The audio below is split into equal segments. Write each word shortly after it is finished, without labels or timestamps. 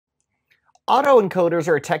Autoencoders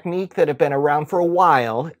are a technique that have been around for a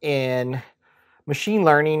while in machine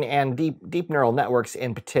learning and deep neural networks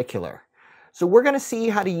in particular. So we're going to see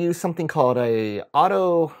how to use something called a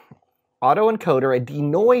autoencoder, a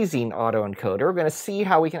denoising autoencoder. We're going to see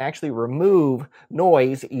how we can actually remove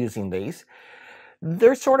noise using these.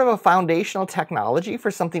 They're sort of a foundational technology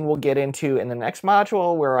for something we'll get into in the next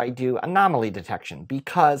module where I do anomaly detection,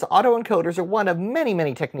 because autoencoders are one of many,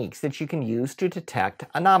 many techniques that you can use to detect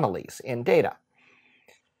anomalies in data.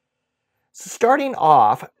 So starting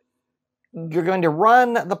off, you're going to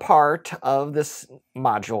run the part of this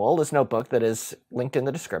module, this notebook that is linked in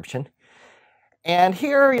the description. And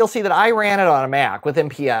here you'll see that I ran it on a Mac with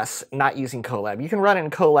MPS, not using Colab. You can run it in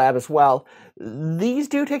Colab as well. These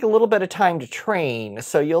do take a little bit of time to train.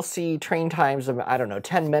 So you'll see train times of, I don't know,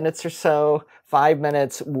 10 minutes or so, 5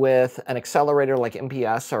 minutes with an accelerator like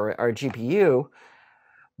MPS or GPU.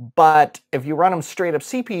 But if you run them straight up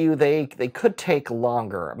CPU, they could take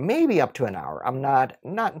longer, maybe up to an hour. I'm not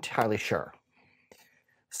entirely sure.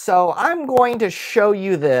 So I'm going to show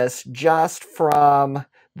you this just from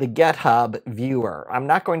the GitHub viewer. I'm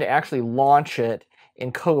not going to actually launch it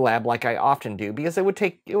in Colab like I often do, because it would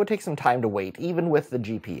take some time to wait, even with the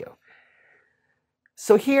GPU.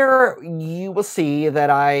 So here you will see that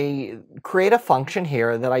I create a function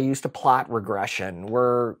here that I use to plot regression.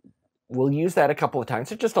 We'll use that a couple of times.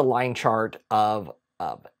 It's just a line chart of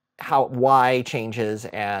how y changes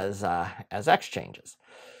as x changes.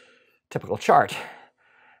 Typical chart.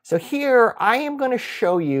 So here I am going to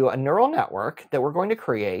show you a neural network that we're going to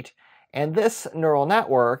create, and this neural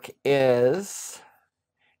network is,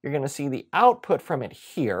 you're going to see the output from it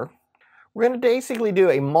here. We're going to basically do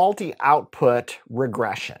a multi-output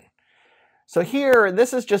regression. So here,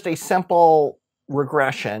 this is just a simple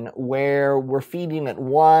regression where we're feeding it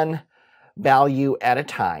one value at a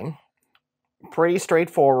time. Pretty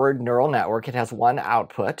straightforward neural network. It has one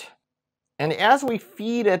output. And as we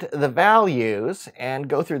feed it the values and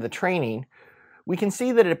go through the training, we can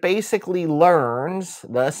see that it basically learns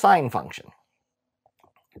the sine function.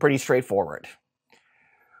 Pretty straightforward.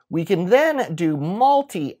 We can then do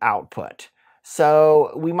multi-output.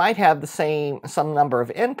 So we might have some number of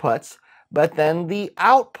inputs, but then the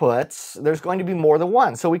outputs, there's going to be more than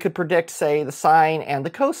one. So we could predict, say, the sine and the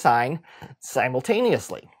cosine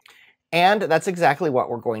simultaneously. And that's exactly what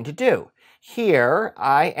we're going to do. Here,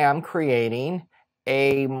 I am creating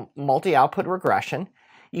a multi-output regression.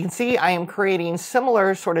 You can see I am creating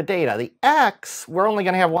similar sort of data. The x, we're only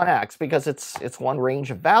going to have one x because it's one range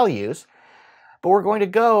of values. But we're going to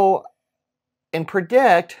go and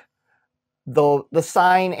predict the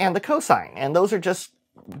sine and the cosine. And those are just,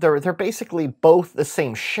 they're basically both the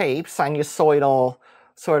same shape, sinusoidal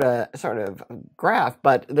sort of graph,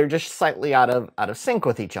 but they're just slightly out of sync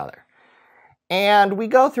with each other. And we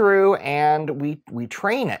go through and we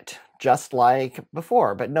train it just like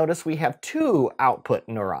before. But notice we have two output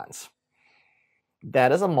neurons.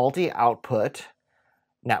 That is a multi-output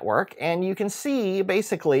network. And you can see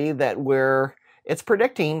basically that it's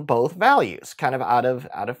predicting both values, kind of out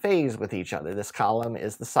of phase with each other. This column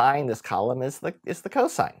is the sine, this column is the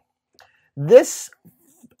cosine. This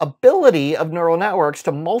ability of neural networks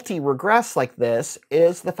to multi-regress like this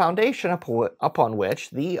is the foundation upon which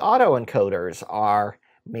the autoencoders are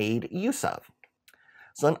made use of.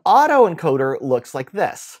 So an autoencoder looks like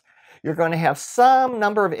this. You're going to have some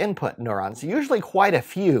number of input neurons, usually quite a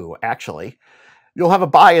few, actually. You'll have a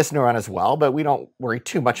bias neuron as well, but we don't worry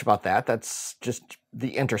too much about that. That's just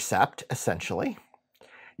the intercept, essentially.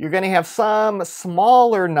 You're going to have some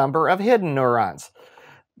smaller number of hidden neurons,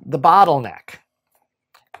 the bottleneck.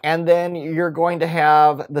 And then you're going to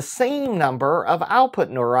have the same number of output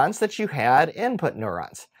neurons that you had input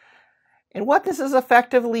neurons. And what this is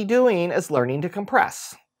effectively doing is learning to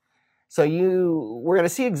compress. So we're going to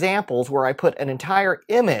see examples where I put an entire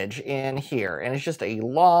image in here, and it's just a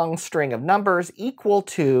long string of numbers equal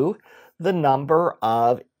to the number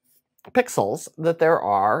of pixels that there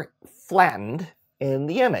are flattened in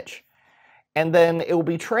the image. And then it will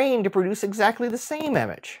be trained to produce exactly the same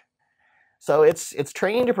image. So it's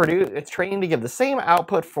training to give the same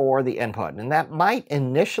output for the input. And that might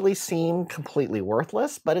initially seem completely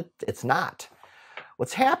worthless, but it's not.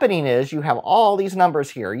 What's happening is you have all these numbers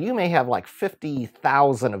here. You may have like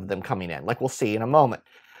 50,000 of them coming in, like we'll see in a moment.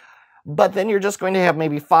 But then you're just going to have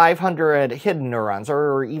maybe 500 hidden neurons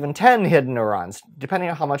or even 10 hidden neurons, depending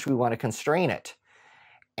on how much we want to constrain it.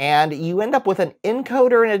 And you end up with an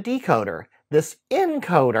encoder and a decoder. This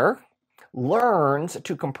encoder learns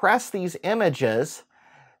to compress these images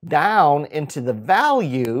down into the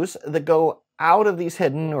values that go out of these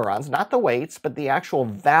hidden neurons, not the weights, but the actual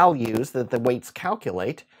values that the weights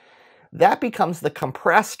calculate. that becomes the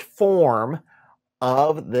compressed form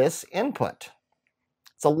of this input.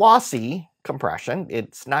 It's a lossy compression.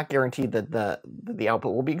 It's not guaranteed that the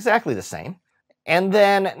output will be exactly the same. And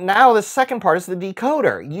then now the second part is the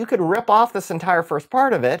decoder. You could rip off this entire first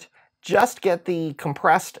part of it, just get the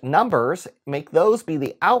compressed numbers, make those be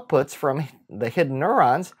the outputs from the hidden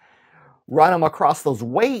neurons, run them across those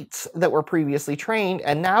weights that were previously trained,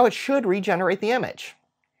 and now it should regenerate the image.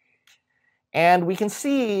 And we can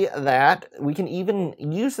see that we can even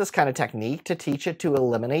use this kind of technique to teach it to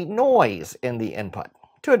eliminate noise in the input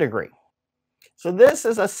to a degree. So this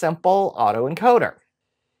is a simple autoencoder.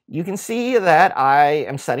 You can see that I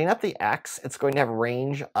am setting up the X. It's going to have a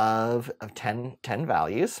range of 10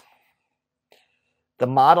 values. The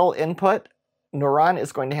model input neuron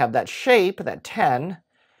is going to have that shape, that 10,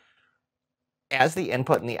 as the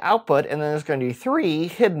input and the output, and then there's going to be 3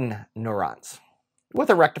 hidden neurons with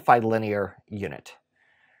a rectified linear unit.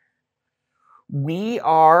 We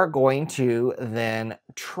are going to then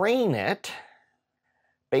train it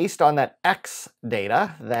based on that X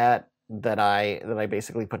data that I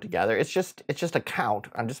basically put together. It's just a count.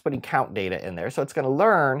 I'm just putting count data in there. So it's going to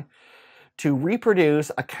learn to reproduce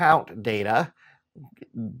a count data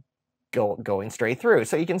going straight through.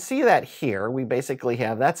 So you can see that here we basically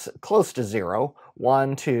have that's close to 0,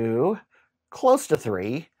 1, 2, close to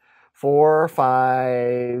 3, 4,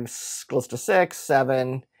 5, close to 6,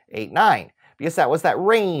 7, 8, 9. Because that was that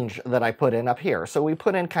range that I put in up here. So we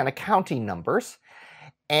put in kind of counting numbers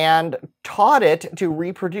and taught it to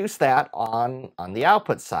reproduce that on the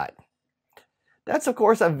output side. That's, of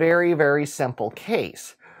course, a very, very simple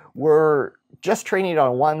case. We're just training it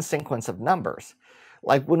on one sequence of numbers.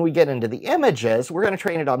 Like when we get into the images, we're going to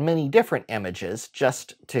train it on many different images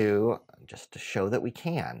just to show that we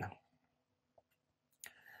can.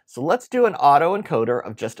 So let's do an autoencoder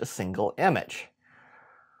of just a single image.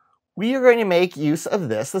 We are going to make use of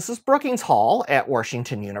this. This is Brookings Hall at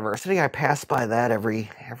Washington University. I pass by that every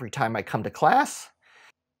time I come to class.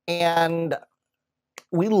 And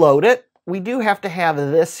we load it. We do have to have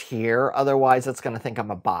this here, otherwise it's going to think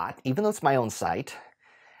I'm a bot, even though it's my own site.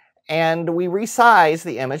 And we resize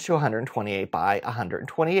the image to 128 by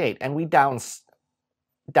 128, and we downsample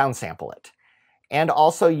it. And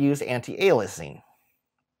also use anti-aliasing.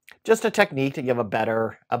 Just a technique to give a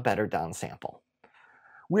better downsample.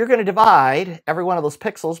 We're going to divide every one of those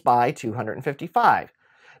pixels by 255.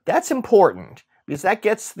 That's important because that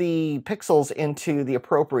gets the pixels into the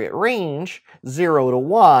appropriate range, 0 to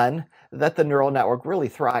 1, that the neural network really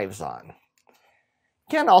thrives on.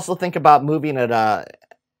 You can also think about moving it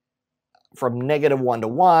from -1 to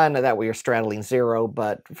 1, that way you're straddling 0,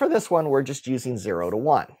 but for this one, we're just using 0 to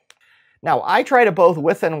 1. Now, I tried it both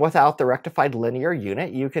with and without the rectified linear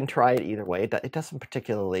unit. You can try it either way. It doesn't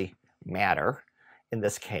particularly matter in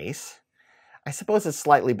this case. I suppose it's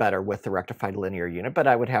slightly better with the rectified linear unit, but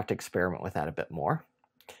I would have to experiment with that a bit more.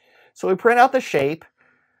 So we print out the shape,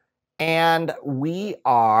 and we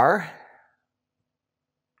are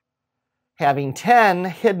having 10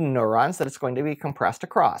 hidden neurons that it's going to be compressed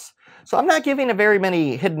across. So I'm not giving it very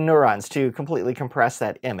many hidden neurons to completely compress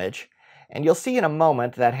that image, and you'll see in a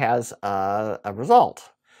moment that has a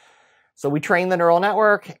result. So we train the neural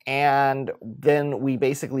network, and then we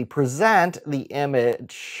basically present the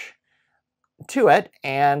image to it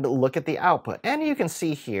and look at the output. And you can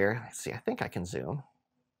see here, let's see, I think I can zoom.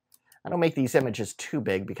 I don't make these images too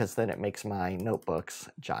big because then it makes my notebooks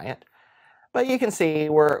giant. But you can see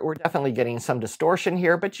we're definitely getting some distortion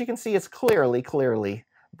here, but you can see it's clearly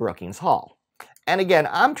Brookings Hall. And again,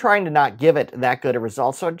 I'm trying to not give it that good a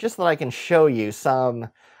result, so just that I can show you some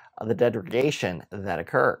of the degradation that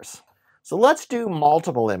occurs. So let's do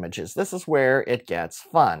multiple images. This is where it gets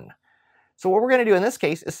fun. So what we're going to do in this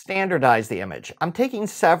case is standardize the image. I'm taking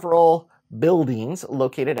several buildings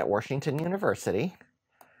located at Washington University.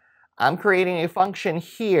 I'm creating a function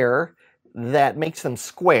here that makes them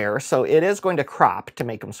square, so it is going to crop to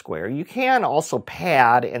make them square. You can also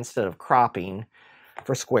pad instead of cropping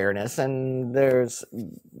for squareness, and there's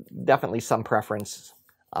definitely some preference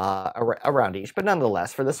around each, but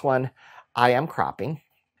nonetheless, for this one, I am cropping.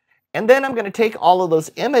 And then I'm going to take all of those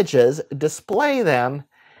images, display them,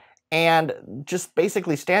 and just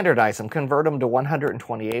basically standardize them, convert them to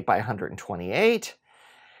 128 by 128,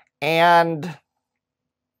 and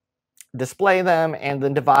display them, and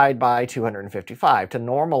then divide by 255 to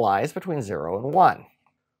normalize between 0 and 1.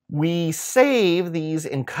 We save these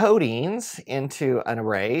encodings into an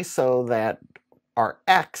array so that our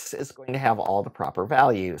X is going to have all the proper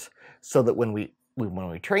values so that when we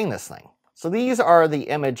train this thing. So these are the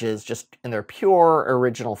images just in their pure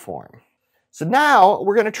original form. So now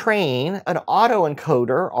we're going to train an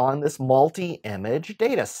autoencoder on this multi-image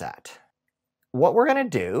data set. What we're going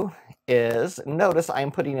to do is, notice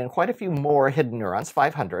I'm putting in quite a few more hidden neurons,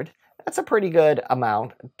 500. That's a pretty good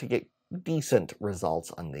amount to get decent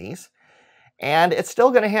results on these. And it's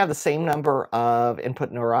still going to have the same number of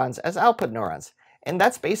input neurons as output neurons. And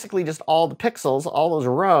that's basically just all the pixels, all those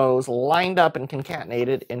rows lined up and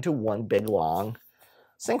concatenated into one big long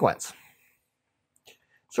sequence.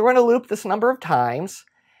 So we're going to loop this number of times,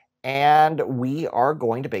 and we are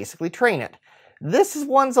going to basically train it. This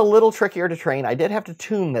one's a little trickier to train. I did have to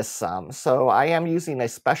tune this some, so I am using a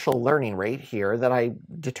special learning rate here that I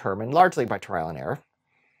determined largely by trial and error.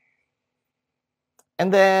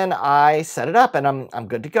 And then I set it up, and I'm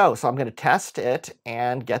good to go. So I'm going to test it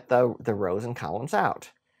and get the rows and columns out.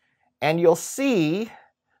 And you'll see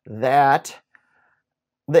that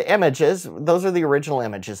the images, those are the original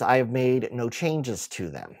images. I have made no changes to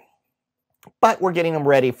them. But we're getting them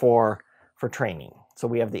ready for training. So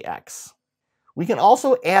we have the X. We can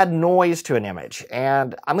also add noise to an image.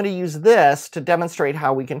 And I'm going to use this to demonstrate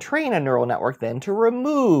how we can train a neural network then to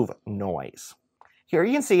remove noise. Here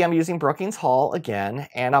you can see I'm using Brookings Hall again,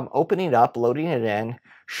 and I'm opening it up, loading it in,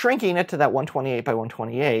 shrinking it to that 128 by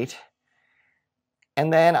 128.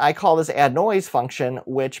 And then I call this add noise function,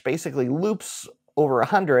 which basically loops over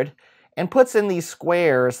 100 and puts in these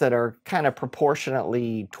squares that are kind of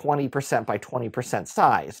proportionately 20% by 20%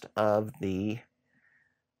 sized of the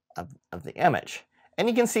image. And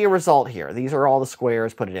you can see a result here. These are all the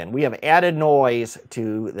squares put it in. We have added noise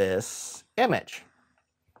to this image.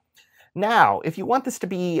 Now, if you want this to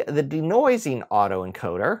be the denoising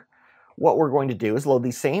autoencoder, what we're going to do is load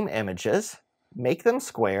these same images, make them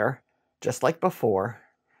square, just like before.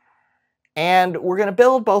 And we're going to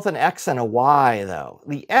build both an X and a Y, though.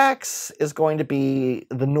 The X is going to be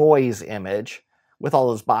the noise image with all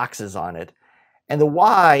those boxes on it. And the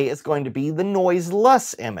Y is going to be the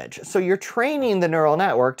noiseless image. So you're training the neural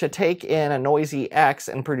network to take in a noisy X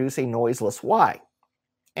and produce a noiseless Y.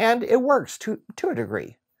 And it works to a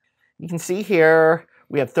degree. You can see here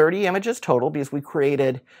we have 30 images total because we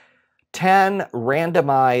created 10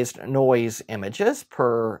 randomized noise images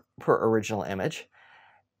per original image.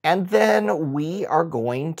 And then we are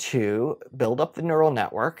going to build up the neural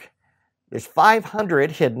network. There's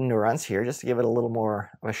 500 hidden neurons here, just to give it a little more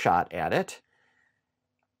of a shot at it.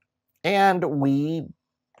 And we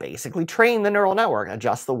basically train the neural network,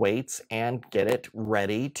 adjust the weights, and get it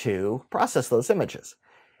ready to process those images.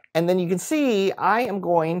 And then you can see I am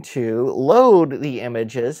going to load the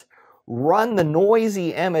images, run the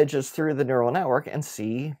noisy images through the neural network, and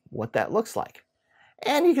see what that looks like.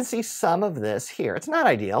 And you can see some of this here. It's not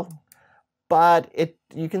ideal, but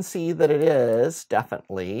you can see that it is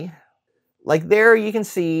definitely, like there you can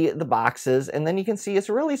see the boxes, and then you can see it's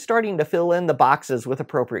really starting to fill in the boxes with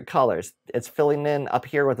appropriate colors. It's filling in up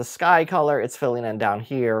here with a sky color. It's filling in down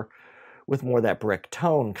here with more of that brick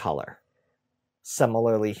tone color.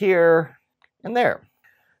 Similarly here and there.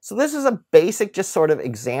 So this is a basic just sort of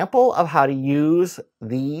example of how to use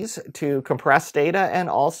these to compress data and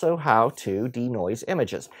also how to denoise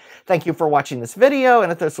images. Thank you for watching this video,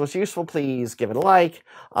 and if this was useful, please give it a like,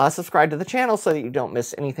 subscribe to the channel so that you don't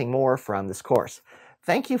miss anything more from this course.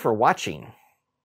 Thank you for watching.